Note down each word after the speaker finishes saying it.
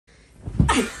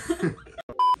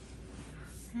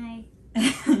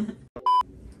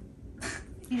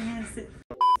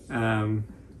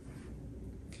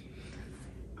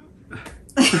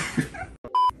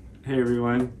Hey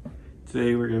everyone,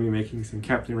 today we're going to be making some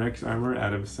Captain Rex armor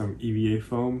out of some EVA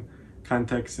foam,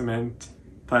 contact cement,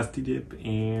 plasti dip,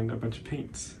 and a bunch of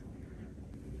paints.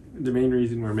 The main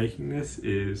reason we're making this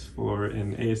is for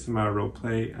an ASMR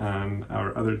roleplay on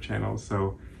our other channel,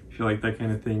 so if you like that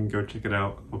kind of thing, go check it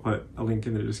out. I'll put a link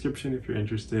in the description if you're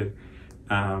interested.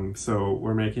 So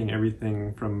we're making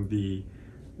everything from the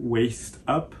waist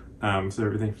up, so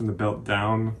everything from the belt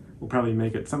down we'll probably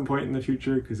make at some point in the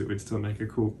future because it would still make a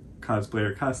cool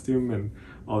cosplayer costume and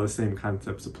all the same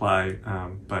concepts apply.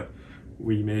 But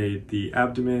we made the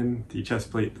abdomen, the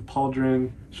chest plate, the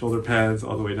pauldron, shoulder pads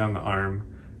all the way down the arm,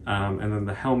 and then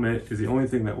the helmet is the only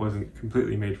thing that wasn't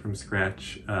completely made from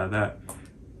scratch. That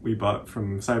we bought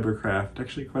from Cybercraft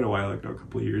actually quite a while ago, a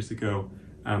couple of years ago,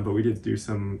 but we did do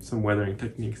some weathering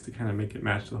techniques to kind of make it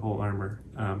match the whole armor.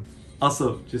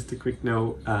 Also, just a quick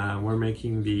note, we're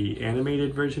making the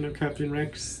animated version of Captain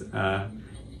Rex.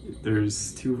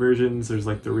 There's two versions. There's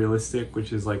like the realistic,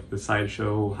 which is like the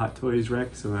sideshow Hot Toys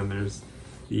Rex, and then there's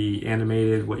the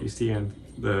animated, what you see on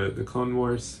the Clone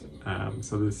Wars.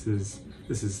 So this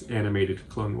is animated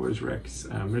Clone Wars Rex.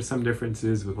 There's some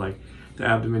differences with like the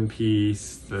abdomen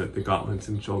piece, the gauntlets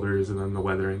and shoulders, and then the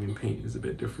weathering and paint is a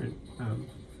bit different, and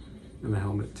the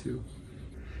helmet too.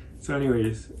 So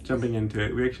anyways, jumping into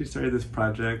it, we actually started this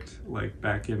project like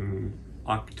back in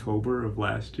October of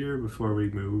last year before we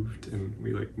moved, and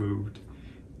we like moved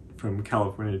from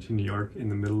California to New York in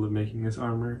the middle of making this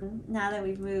armor. Now that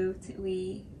we've moved,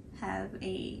 we have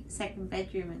a second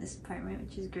bedroom in this apartment,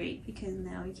 which is great because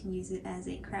now we can use it as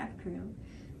a craft room.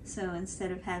 So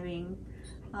instead of having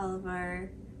all of our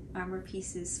armor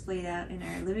pieces splayed out in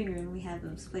our living room, we have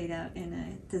them splayed out in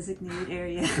a designated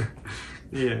area.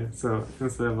 Yeah, so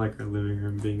instead of like our living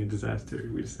room being a disaster,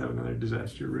 we just have another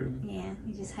disaster room. Yeah,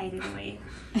 we just hide it away.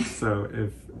 So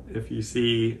if you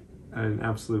see an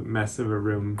absolute mess of a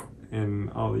room in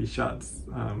all these shots,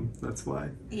 that's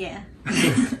why. Yeah.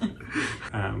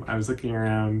 I was looking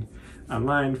around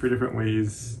online for different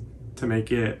ways to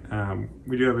make it.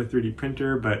 We do have a 3D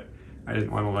printer, but I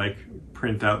didn't want to like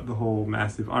print out the whole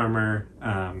massive armor.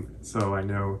 So I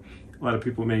know a lot of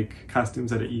people make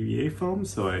costumes out of EVA foam,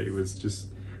 so I was just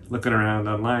looking around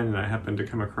online and I happened to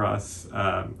come across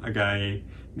a guy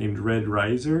named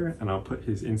Ryzer, and I'll put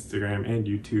his Instagram and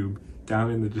YouTube down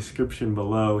in the description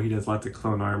below. He does lots of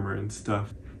clone armor and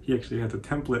stuff. He actually has a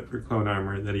template for clone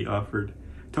armor that he offered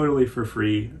totally for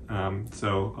free,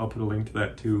 so I'll put a link to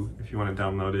that too. If you want to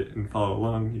download it and follow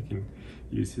along, you can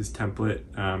use his template,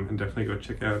 and definitely go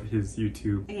check out his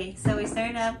YouTube. Okay, so we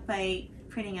started out by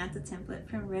printing out the template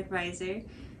from Ryzer.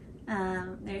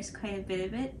 There's quite a bit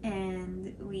of it,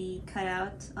 and we cut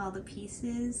out all the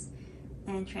pieces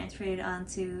and transferred it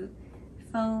onto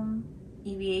foam,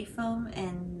 EVA foam,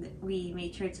 and we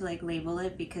made sure to like label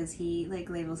it because he like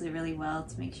labels it really well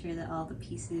to make sure that all the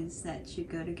pieces that should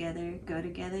go together,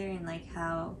 and like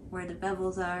where the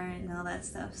bevels are and all that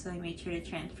stuff. So we made sure to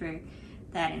transfer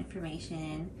that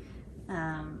information.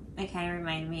 It kind of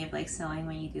reminded me of like sewing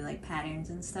when you do like patterns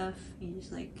and stuff. You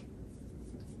just like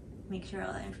make sure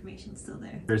all that information's still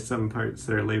there. There's some parts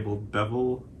that are labeled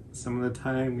bevel. Some of the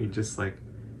time we just like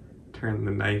turn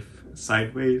the knife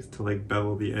sideways to like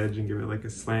bevel the edge and give it like a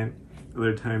slant.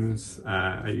 Other times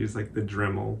I use like the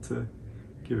Dremel to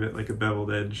give it like a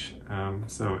beveled edge.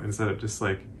 So instead of just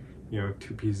like, you know,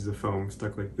 two pieces of foam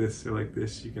stuck like this or like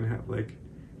this, you can have like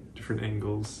different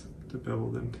angles to bevel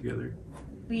them together.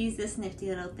 We used this nifty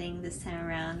little thing this time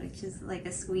around, which is like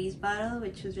a squeeze bottle,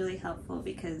 which was really helpful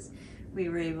because we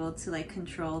were able to like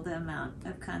control the amount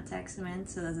of contact cement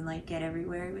so it doesn't like get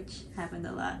everywhere, which happened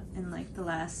a lot in like the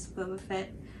last Boba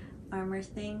Fett armor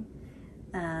thing.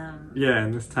 Yeah,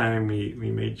 and this time we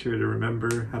made sure to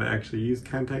remember how to actually use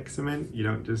contact cement. You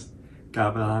don't just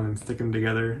gob it on and stick them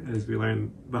together, as we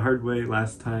learned the hard way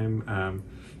last time.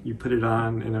 You put it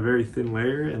on in a very thin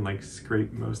layer and like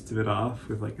scrape most of it off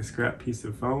with like a scrap piece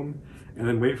of foam, and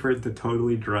then wait for it to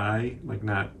totally dry, like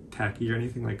not tacky or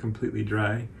anything, like completely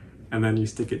dry, and then you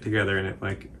stick it together and it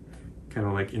like kind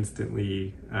of like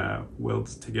instantly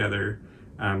welds together,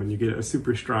 and you get a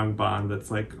super strong bond that's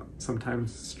like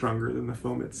sometimes stronger than the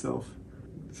foam itself.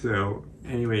 So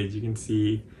anyways, you can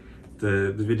see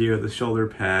the video of the shoulder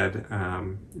pad.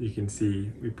 You can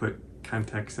see we put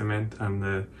contact cement on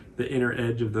the inner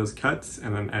edge of those cuts,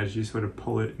 and then as you sort of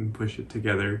pull it and push it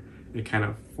together, it kind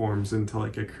of forms into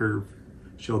like a curved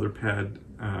shoulder pad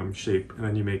shape, and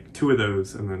then you make two of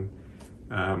those and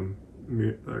then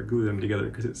glue them together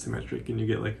because it's symmetric, and you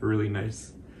get like a really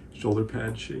nice shoulder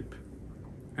pad shape.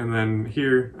 And then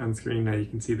here on screen now you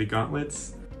can see the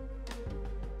gauntlets.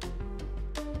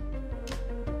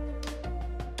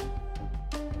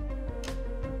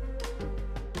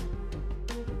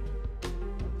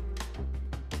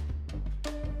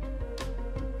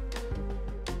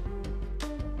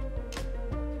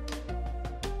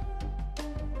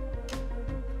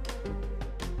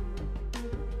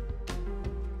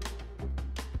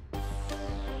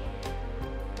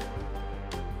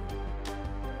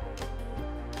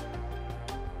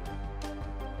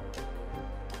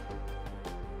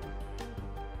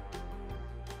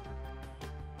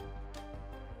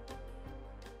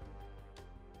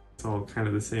 It's all kind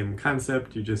of the same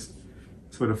concept. You just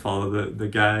sort of follow the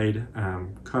guide,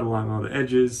 cut along all the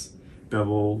edges,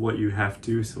 bevel what you have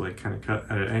to, so like kind of cut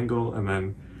at an angle, and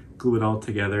then glue it all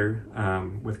together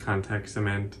with contact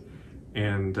cement.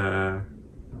 And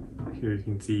here you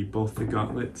can see both the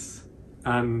gauntlets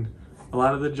on a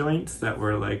lot of the joints that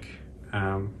were like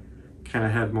kind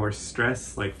of had more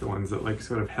stress, like the ones that like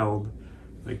sort of held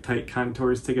like tight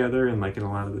contours together, and like in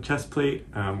a lot of the chest plate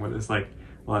where there's like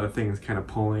a lot of things kind of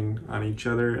pulling on each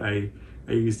other.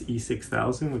 I used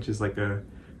E6000, which is like a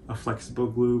flexible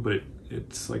glue, but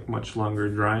it's like much longer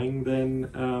drying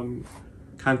than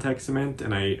contact cement,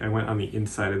 and I went on the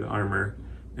inside of the armor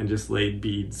and just laid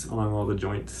beads along all the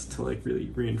joints to like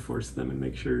really reinforce them and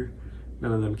make sure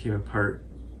none of them came apart.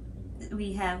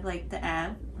 We have like the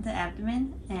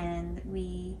abdomen, and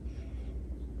we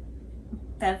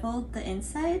beveled the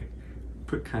inside.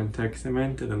 Put contact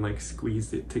cement and then like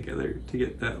squeezed it together to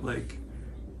get that like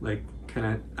kind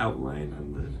of outline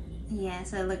on the... Yeah,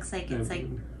 so it looks like it's like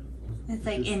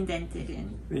indented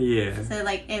in. Yeah. So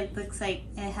like it looks like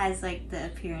it has like the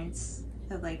appearance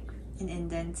of like an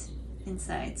indent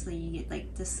inside, so you get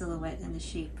like the silhouette and the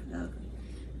shape of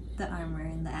the armor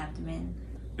and the abdomen.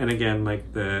 And again,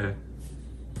 like the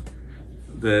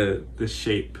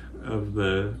shape of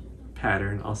the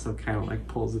pattern also kind of like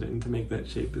pulls it in to make that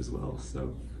shape as well.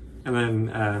 So, and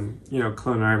then you know,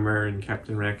 Clone Armor and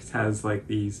Captain Rex has like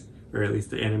these, or at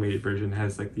least the animated version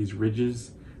has like these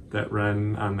ridges that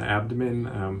run on the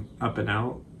abdomen up and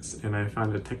out. And I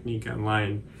found a technique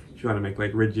online if you want to make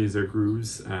like ridges or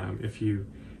grooves. If you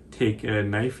take a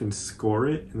knife and score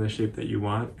it in the shape that you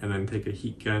want, and then take a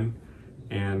heat gun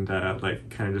and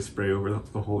like kind of just spray over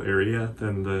the whole area,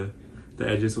 then the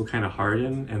edges will kind of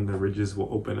harden and the ridges will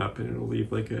open up, and it'll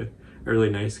leave like a really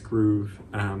nice groove.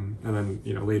 And then,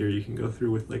 you know, later you can go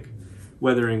through with like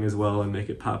weathering as well and make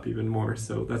it pop even more.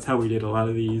 So that's how we did a lot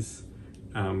of these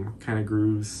kind of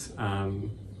grooves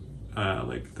on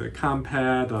like the com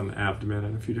pad, on the abdomen,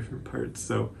 and a few different parts.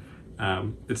 So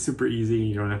it's super easy.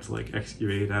 You don't have to like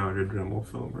excavate out or Dremel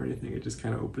foam or anything. It just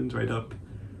kind of opens right up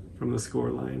from the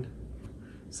score line.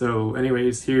 So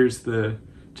anyways, here's the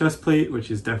chest plate,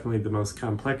 which is definitely the most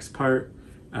complex part.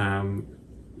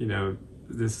 You know,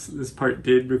 this part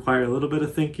did require a little bit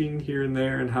of thinking here and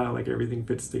there, and how like everything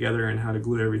fits together and how to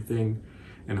glue everything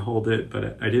and hold it,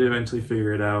 but I did eventually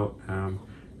figure it out.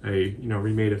 I, you know,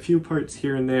 remade a few parts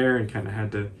here and there and kind of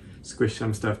had to squish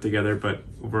some stuff together, but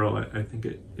overall I think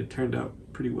it turned out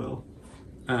pretty well.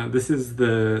 This is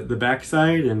the back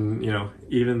side, and you know,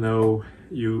 even though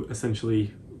you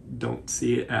essentially don't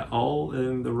see it at all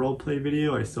in the roleplay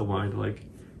video, I still wanted to like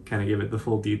kind of give it the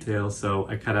full detail, so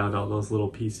I cut out all those little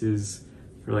pieces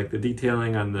for like the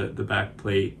detailing on the back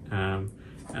plate. And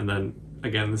then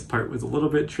again, this part was a little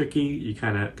bit tricky. You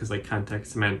kind of, because like contact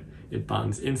cement, it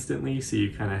bonds instantly, so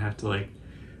you kind of have to like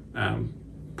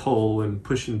pull and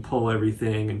push and pull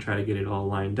everything and try to get it all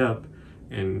lined up.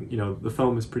 And you know, the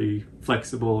foam is pretty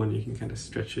flexible, and you can kind of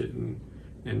stretch it and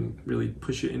really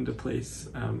push it into place,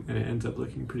 and it ends up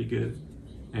looking pretty good.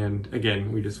 And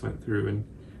again, we just went through and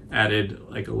added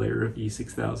like a layer of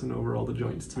E6000 over all the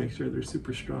joints to make sure they're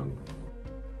super strong.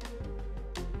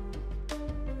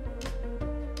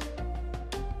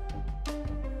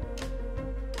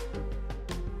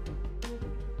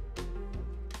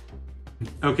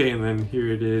 Okay, and then here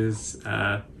it is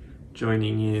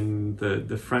joining in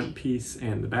the front piece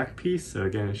and the back piece. So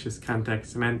again, it's just contact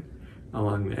cement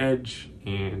along the edge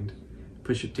and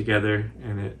push it together,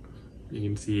 and you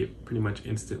can see it pretty much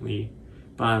instantly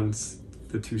bonds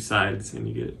the two sides, and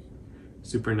you get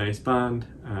super nice bond.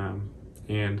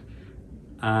 And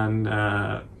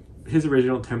on his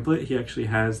original template, he actually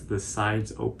has the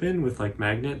sides open with like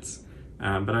magnets,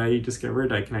 but I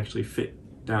discovered I can actually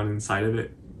fit down inside of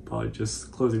it by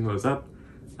just closing those up.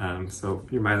 So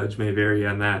your mileage may vary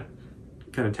on that.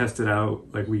 Kind of tested out,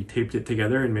 like we taped it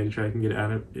together and made sure I can get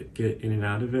in and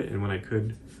out of it, and when I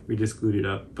could, we just glued it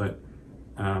up. But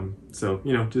so,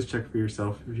 you know, just check for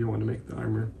yourself if you want to make the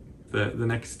armor. The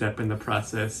next step in the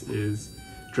process is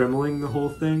dremeling the whole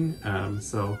thing.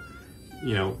 So,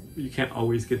 you know, you can't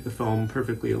always get the foam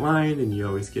perfectly aligned, and you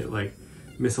always get like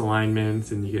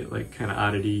misalignments, and you get like kind of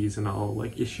oddities and all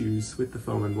like issues with the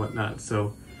foam and whatnot.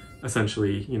 So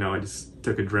essentially, you know, I just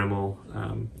took a Dremel,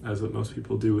 as what most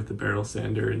people do with the barrel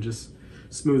sander, and just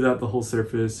smooth out the whole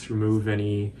surface, remove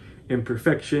any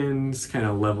imperfections, kind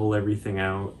of level everything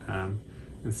out.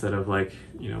 Instead of like,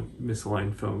 you know,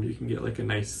 misaligned foam, you can get like a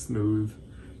nice smooth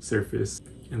surface.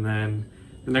 And then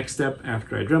the next step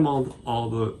after I Dremeled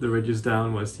all the ridges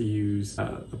down was to use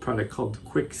a product called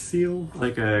Quick Seal,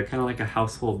 like a kind of like a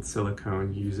household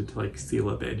silicone. You use it to like seal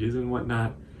up edges and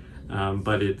whatnot.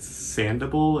 but it's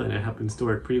sandable and it happens to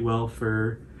work pretty well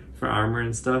for armor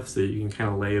and stuff, so you can kind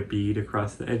of lay a bead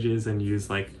across the edges and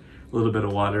use like a little bit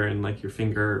of water and like your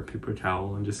finger or paper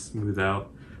towel and just smooth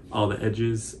out all the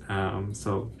edges.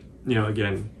 So, you know,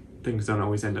 again, things don't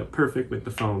always end up perfect with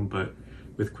the foam, but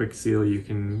with Quick Seal you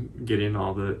can get in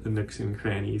all the nooks and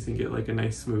crannies and get like a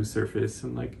nice smooth surface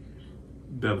and like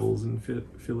bevels and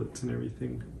fillets and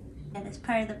everything. And as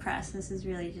part of the process is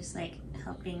really just like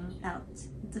helping out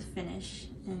the finish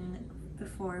and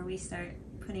before we start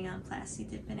putting on Plasti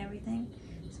Dip and everything,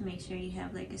 so make sure you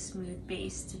have like a smooth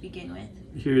base to begin with.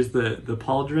 Here's the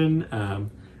pauldron.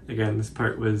 Again, this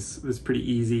part was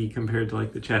pretty easy compared to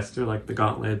like the chest or like the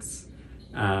gauntlets.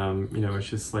 You know, it's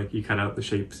just like you cut out the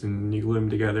shapes and you glue them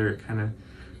together. It kind of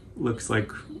looks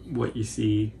like what you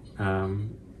see.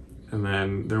 And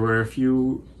then there were a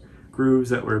few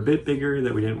grooves that were a bit bigger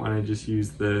that we didn't want to just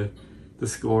use the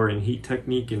score and heat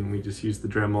technique, and we just used the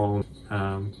Dremel.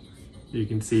 You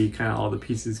can see kind of all the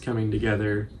pieces coming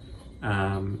together.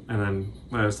 And then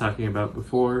what I was talking about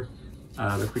before,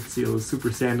 the Quick Seal is super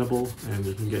sandable and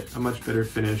you can get a much better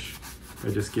finish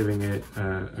by just giving it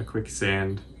a quick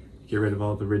sand. Get rid of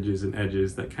all the ridges and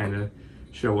edges that kind of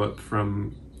show up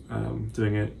from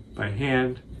doing it by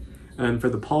hand. And then for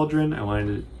the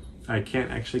pauldron, I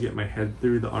can't actually get my head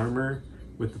through the armor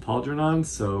with the pauldron on,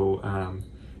 so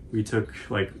we took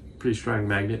like pretty strong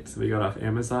magnets that we got off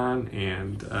Amazon,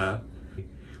 and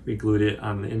we glued it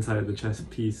on the inside of the chest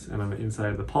piece and on the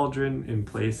inside of the pauldron in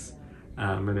place,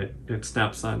 and it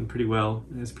snaps on pretty well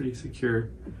and it's pretty secure.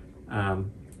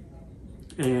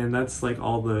 And that's like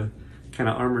all the kind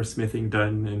of armor smithing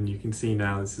done, and you can see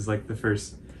now this is like the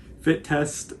first fit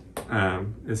test.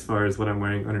 As far as what I'm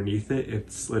wearing underneath it,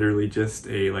 it's literally just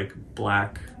a like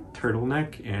black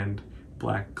turtleneck and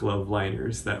black glove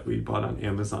liners that we bought on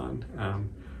Amazon.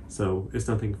 So it's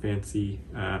nothing fancy.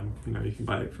 You know, you can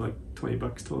buy it for like 20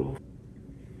 bucks total.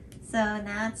 So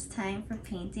now it's time for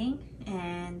painting,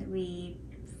 and we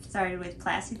started with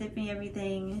Plasti Dipping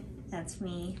everything. That's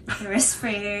me, the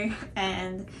respirator,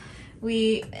 and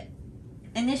we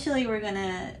initially we're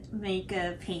gonna make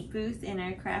a paint booth in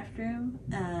our craft room.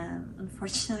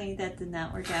 Unfortunately that did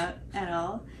not work out at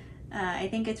all. I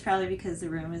think it's probably because the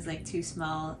room is like too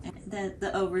small.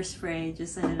 The overspray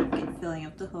just ended up filling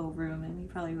up the whole room, and we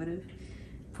probably would have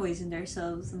poisoned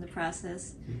ourselves in the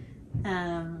process.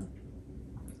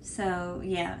 So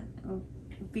yeah,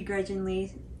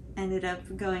 begrudgingly ended up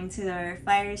going to our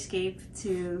fire escape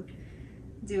to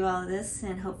do all of this,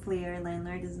 and hopefully our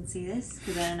landlord doesn't see this,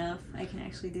 because I don't know if I can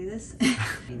actually do this.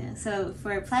 You know, so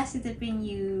for Plasti Dipping,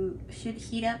 you should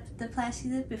heat up the Plasti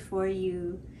Dip before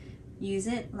you use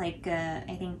it. Like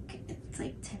I think it's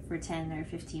like for 10 or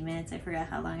 15 minutes. I forgot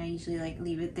how long. I usually like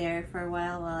leave it there for a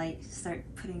while I start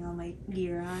putting all my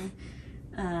gear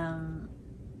on.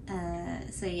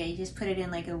 So yeah, you just put it in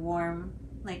like a warm,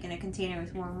 like in a container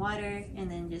with warm water,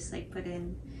 and then just like put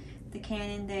in the can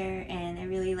in there, and it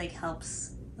really like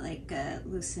helps like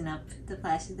loosen up the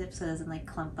Plasti Dip so it doesn't like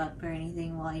clump up or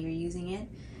anything while you're using it,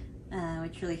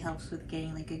 which really helps with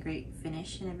getting like a great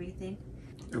finish and everything.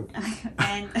 Oh.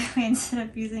 And we ended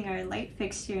up using our light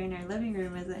fixture in our living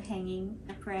room as a hanging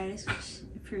apparatus,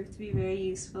 which proved to be very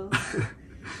useful.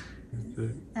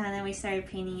 And then we started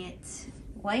painting it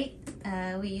white.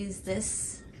 We used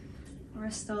this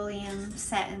Rust-Oleum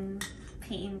satin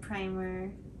paint and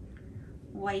primer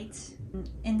white.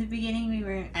 In the beginning we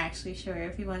weren't actually sure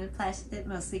if we wanted Plasti Dip,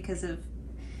 mostly because of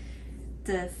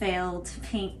the failed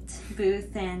paint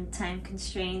booth and time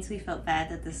constraints. We felt bad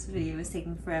that this video was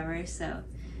taking forever, so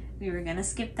we were gonna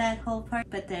skip that whole part,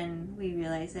 but then we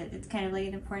realized that it's kind of like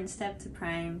an important step to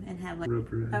prime and have like a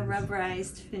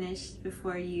rubberized finish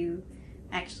before you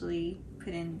actually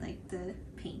put in like the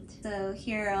paint. So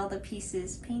here are all the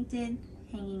pieces painted,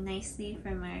 hanging nicely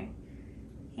from our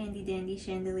handy dandy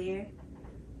chandelier.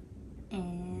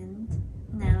 And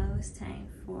now it was time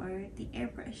for the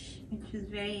airbrush, which was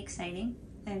very exciting.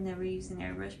 I've never used an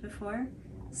airbrush before.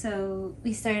 So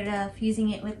we started off using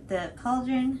it with the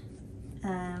pauldron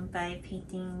by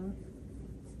painting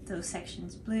those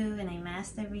sections blue, and I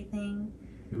masked everything.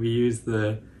 We used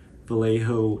the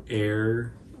Vallejo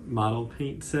Air model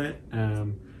paint set.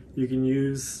 You can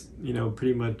use, you know,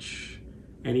 pretty much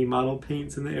any model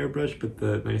paints in the airbrush, but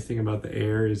the nice thing about the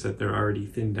Air is that they're already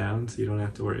thinned down, so you don't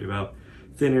have to worry about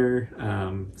thinner.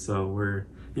 So we're,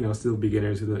 you know, still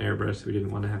beginners with an airbrush, so we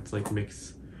didn't want to have to like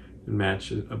mix and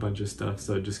match a bunch of stuff.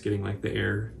 So just getting like the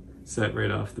Air set right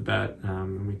off the bat,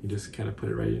 and we can just kind of put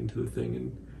it right into the thing,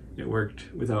 and it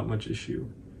worked without much issue.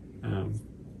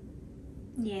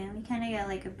 Yeah, we kind of got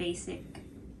like a basic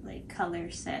like color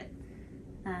set,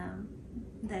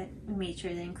 that made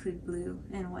sure to include blue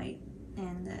and white,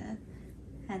 and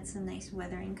had some nice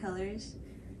weathering colors.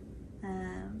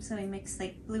 So we mixed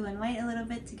like blue and white a little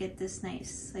bit to get this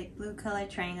nice like blue color,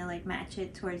 trying to like match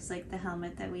it towards like the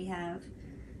helmet that we have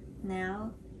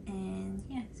now. And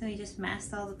yeah, so we just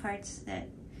masked all the parts that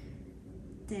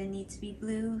didn't need to be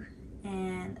blue.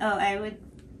 And oh, I would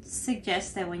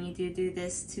suggest that when you do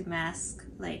this to mask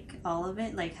like all of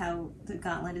it, like how the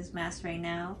gauntlet is masked right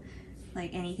now,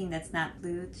 like anything that's not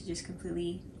blue to just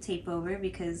completely tape over,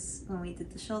 because when we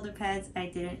did the shoulder pads I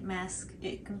didn't mask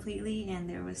it completely and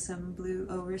there was some blue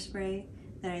overspray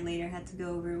that I later had to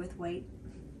go over with white.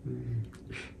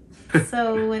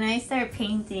 So when I start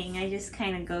painting I just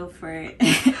kind of go for it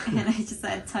and I just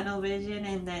had tunnel vision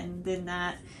and then did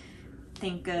not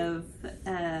think of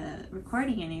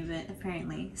recording any of it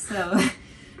apparently. So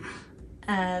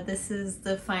this is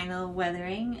the final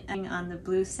weathering on the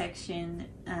blue section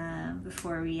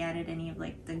before we added any of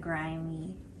like the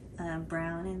grimy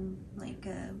brown and like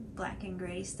black and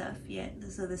gray stuff yet.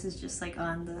 So this is just like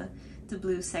on the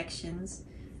blue sections.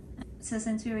 So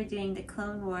since we were doing the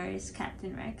Clone Wars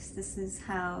Captain Rex, this is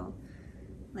how,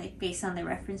 like based on the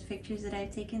reference pictures that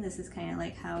I've taken, this is kind of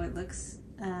like how it looks.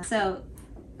 So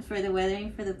for the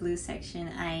weathering for the blue section,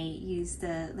 I used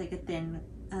like a thin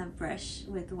brush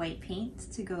with white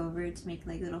paint to go over to make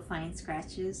like little fine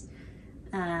scratches,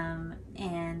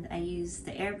 and I used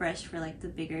the airbrush for like the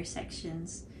bigger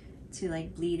sections to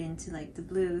like bleed into like the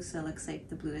blue, so it looks like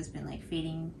the blue has been like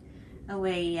fading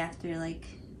away after like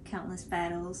countless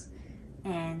battles.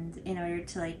 And in order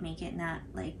to like make it not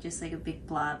like just like a big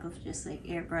blob of just like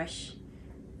airbrush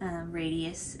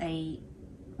radius, I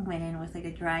went in with like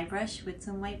a dry brush with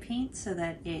some white paint so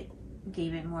that it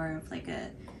gave it more of like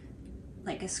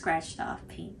a scratched off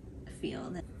paint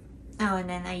feel. Oh, and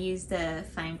then I used the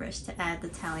fine brush to add the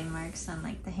tally marks on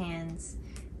like the hands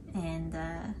and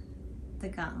the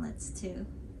gauntlets too.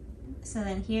 So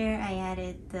then here I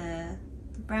added the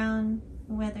brown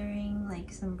weathering,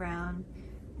 like some brown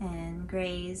and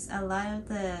grays. A lot of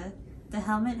the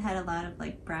helmet had a lot of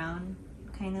like brown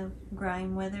kind of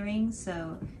grime weathering,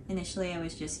 so initially I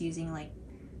was just using like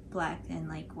black and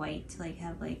like white to like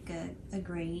have like a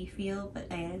gray feel, but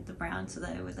I added the brown so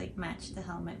that it would like match the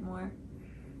helmet more,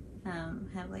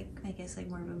 have like I guess like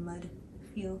more of a mud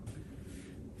feel.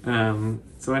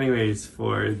 So anyways,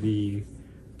 for the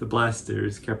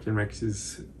blasters, Captain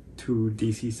Rex's 2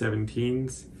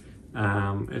 DC-17s,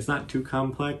 it's not too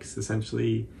complex.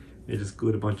 Essentially they just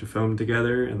glued a bunch of foam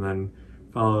together and then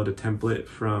followed a template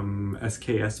from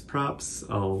SKS Props.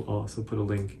 I'll also put a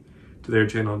link to their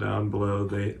channel down below.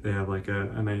 They have like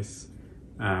a nice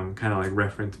kind of like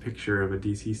reference picture of a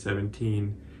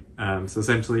DC-17. So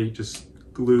essentially just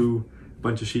glue a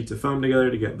bunch of sheets of foam together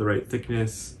to get the right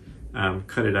thickness,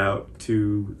 cut it out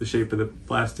to the shape of the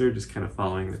blaster, just kind of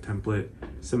following the template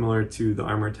similar to the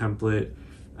armor template,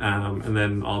 and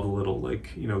then all the little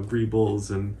like, you know,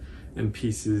 greebles and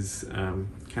pieces kind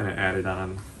of added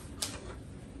on.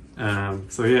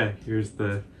 So yeah, here's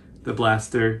the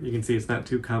blaster. You can see it's not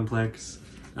too complex.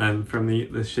 From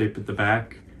the shape at the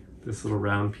back, this little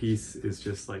round piece is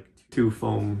just like 2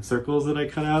 foam circles that I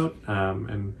cut out.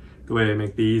 And the way I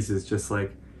make these is just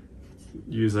like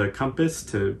use a compass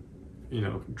to, you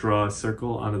know, draw a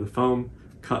circle onto the foam,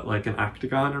 cut like an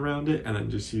octagon around it, and then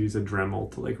just use a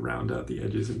Dremel to like round out the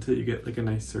edges until you get like a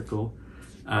nice circle.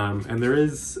 And there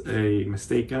is a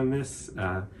mistake on this.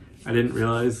 I didn't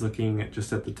realize looking at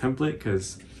just at the template,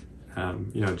 because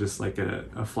you know, just like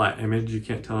a flat image, you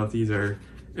can't tell if these are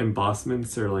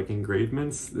embossments or like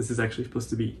engravements. This is actually supposed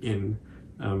to be in,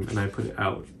 and I put it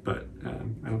out, but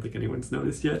I don't think anyone's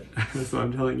noticed yet. So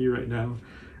I'm telling you right now.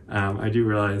 I do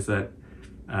realize that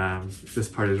this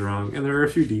part is wrong, and there are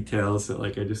a few details that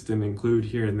like I just didn't include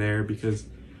here and there because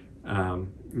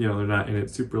you know, they're not in it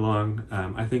super long.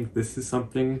 I think this is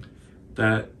something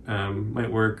that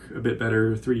might work a bit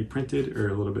better 3D printed, or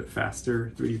a little bit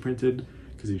faster 3D printed,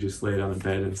 because you just lay it on a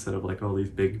bed instead of like all these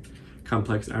big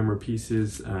complex armor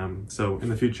pieces. So in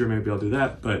the future maybe I'll do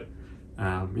that, but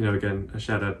you know, again, a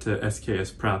shout out to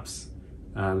SKS Props.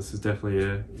 This is definitely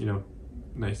a, you know,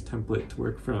 nice template to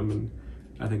work from, and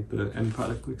I think the end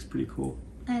product looks pretty cool.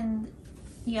 And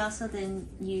you also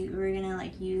were gonna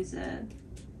like use a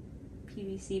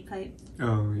PVC pipe.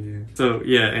 Oh yeah. So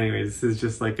yeah, anyways, this is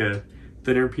just like a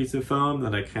thinner piece of foam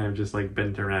that I kind of just like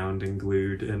bent around and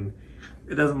glued, and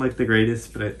it doesn't look the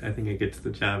greatest, but I think it gets the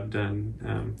job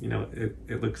done. You know,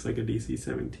 it looks like a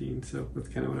DC-17, so that's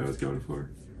kind of what I was going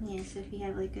for. Yeah, so if you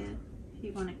have like if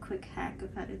you want a quick hack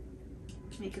of how to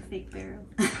make a fake barrel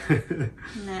and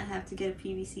not have to get a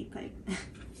PVC pipe.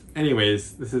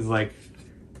 Anyways, this is like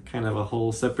kind of a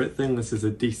whole separate thing. This is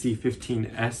a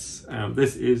DC-15S.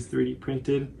 This is 3D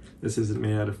printed. This isn't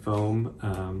made out of foam.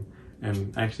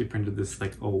 And I actually printed this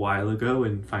like a while ago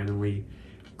and finally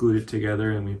glued it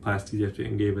together, and we plastic dipped it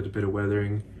and gave it a bit of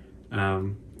weathering.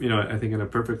 You know, I think in a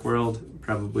perfect world,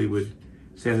 probably would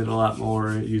sand it a lot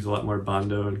more, use a lot more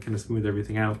Bondo and kind of smooth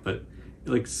everything out, but it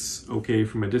looks okay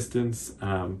from a distance.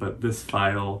 But this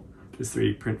file, this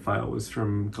 3D print file, was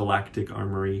from Galactic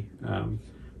Armory. And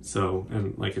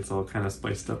like it's all kind of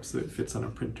spiced up so it fits on a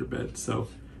printer bed. So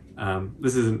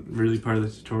this isn't really part of the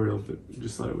tutorial, but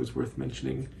just thought it was worth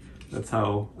mentioning. That's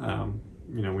how,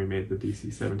 you know, we made the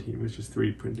DC-17, was just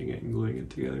 3D printing it and gluing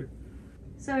it together.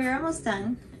 So we're almost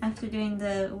done. After doing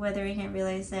the weathering, I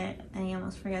realized that I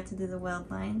almost forgot to do the weld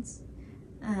lines.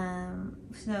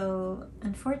 So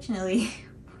unfortunately,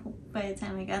 by the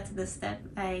time I got to this step,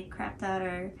 I crapped out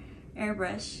our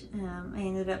airbrush. I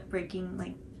ended up breaking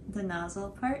like the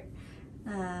nozzle part.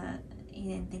 I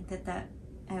didn't think that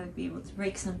I would be able to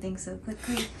break something so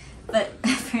quickly, but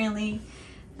apparently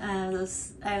I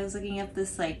was looking up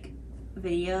this like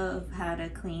video of how to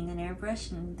clean an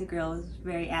airbrush, and the girl was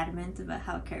very adamant about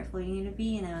how careful you need to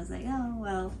be, and I was like, oh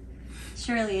well,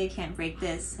 surely I can't break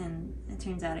this, and it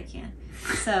turns out I can.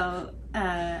 So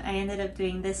I ended up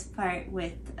doing this part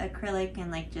with acrylic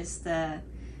and like just a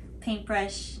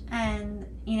paintbrush, and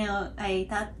you know, I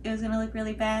thought it was gonna look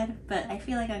really bad, but I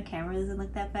feel like on camera it doesn't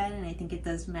look that bad, and I think it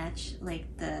does match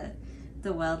like the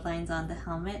weld lines on the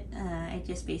helmet. I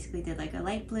just basically did like a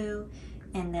light blue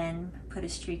and then put a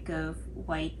streak of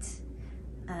white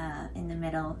in the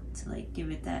middle to like give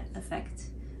it that effect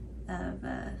of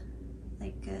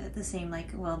the same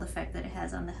like weld effect that it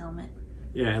has on the helmet.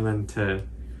 Yeah, and then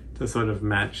to sort of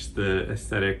match the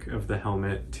aesthetic of the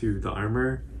helmet to the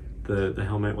armor, the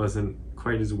helmet wasn't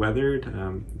quite as weathered.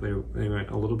 They went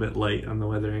a little bit light on the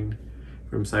weathering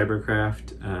from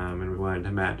Cybercraft, and we wanted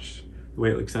to match the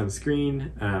way it looks on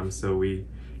screen, so we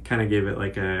kind of gave it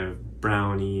like a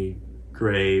browny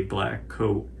gray black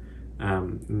coat.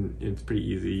 It's pretty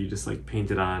easy. You just like paint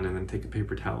it on and then take a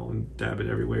paper towel and dab it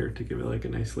everywhere to give it like a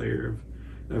nice layer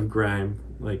of grime.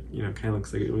 Like, you know, kind of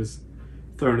looks like it was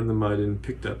thrown in the mud and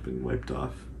picked up and wiped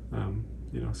off.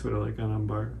 You know, sort of like on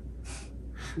Umbara.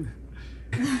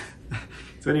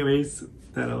 So anyways,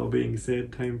 that all being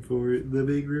said, time for the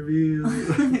big reveal.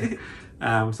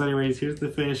 So anyways, here's the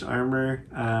finished armor.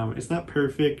 It's not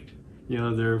perfect, you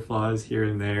know, there are flaws here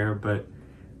and there, but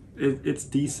it's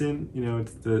decent. You know,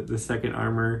 it's the second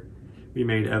armor we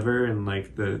made ever, and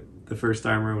like the first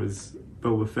armor was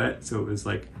Boba Fett, so it was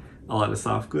like a lot of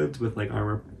soft goods with like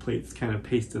armor plates kind of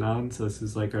pasted on. So this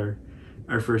is like our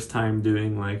first time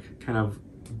doing like kind of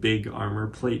big armor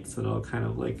plates that all kind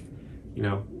of like, you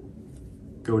know,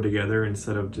 go together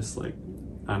instead of just like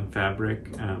on fabric.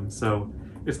 So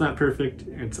it's not perfect.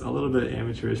 It's a little bit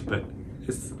amateurish, but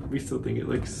we still think it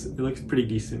looks pretty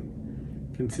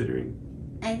decent considering.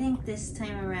 I think this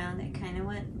time around it kind of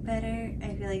went better.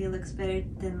 I feel like it looks better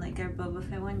than like our Boba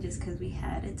Fett one, just because we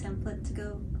had a template to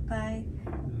go by.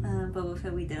 Boba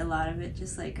Fett, we did a lot of it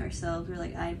just like ourselves. We're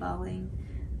like eyeballing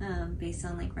based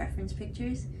on like reference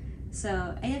pictures.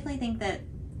 So I definitely think that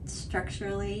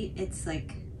structurally it's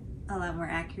like a lot more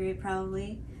accurate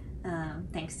probably,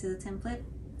 thanks to the template.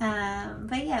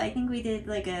 But yeah, I think we did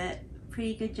like a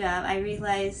pretty good job. I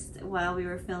realized while we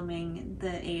were filming the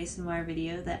ASMR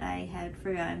video that I had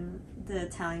forgotten the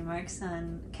tally marks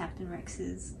on Captain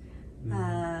Rex's,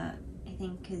 I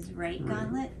think his right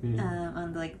gauntlet.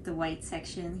 On like the white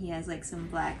section, he has like some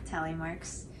black tally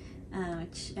marks,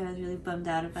 which I was really bummed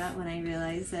out about when I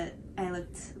realized that I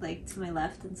looked like to my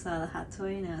left and saw the hot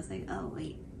toy, and I was like, oh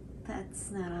wait,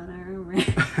 that's not on our armor.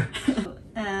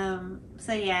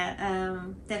 So yeah,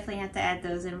 definitely have to add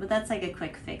those in, but that's like a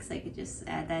quick fix. I could just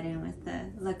add that in with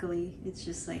luckily it's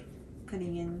just like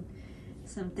putting in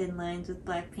some thin lines with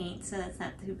black paint, so that's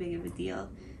not too big of a deal.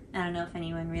 I don't know if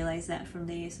anyone realized that from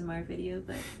the ASMR video,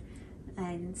 but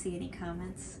I didn't see any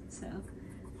comments, so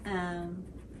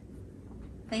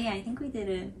but yeah, I think we did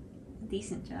a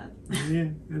decent job. Yeah,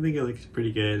 I think it looks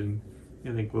pretty good, and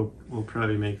I think we'll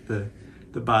probably make the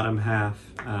bottom half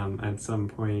at some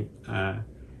point.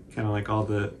 Kind of like all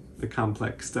the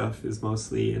complex stuff is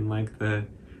mostly in like the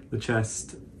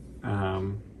chest,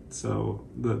 so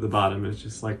the bottom is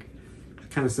just like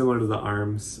kind of similar to the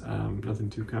arms, nothing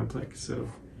too complex. So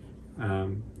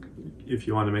if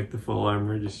you want to make the full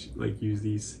armor, just like use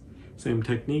these same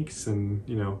techniques, and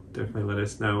you know, definitely let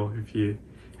us know if you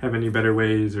have any better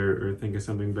ways or think of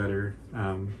something better.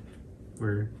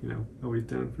 We're, you know, always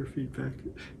down for feedback.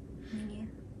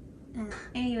 Yeah.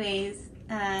 Anyways,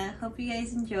 hope you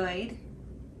guys enjoyed.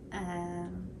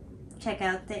 check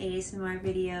out the ASMR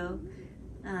video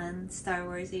on Star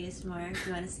Wars ASMR if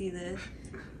you want to see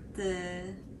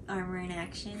the armor in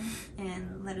action,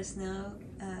 and let us know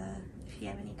if you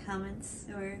have any comments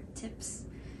or tips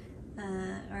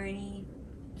or any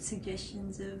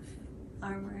suggestions of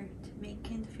armor to make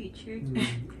in the future.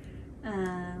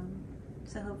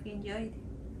 So hope you enjoyed.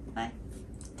 Bye.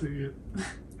 So good.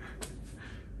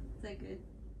 So good.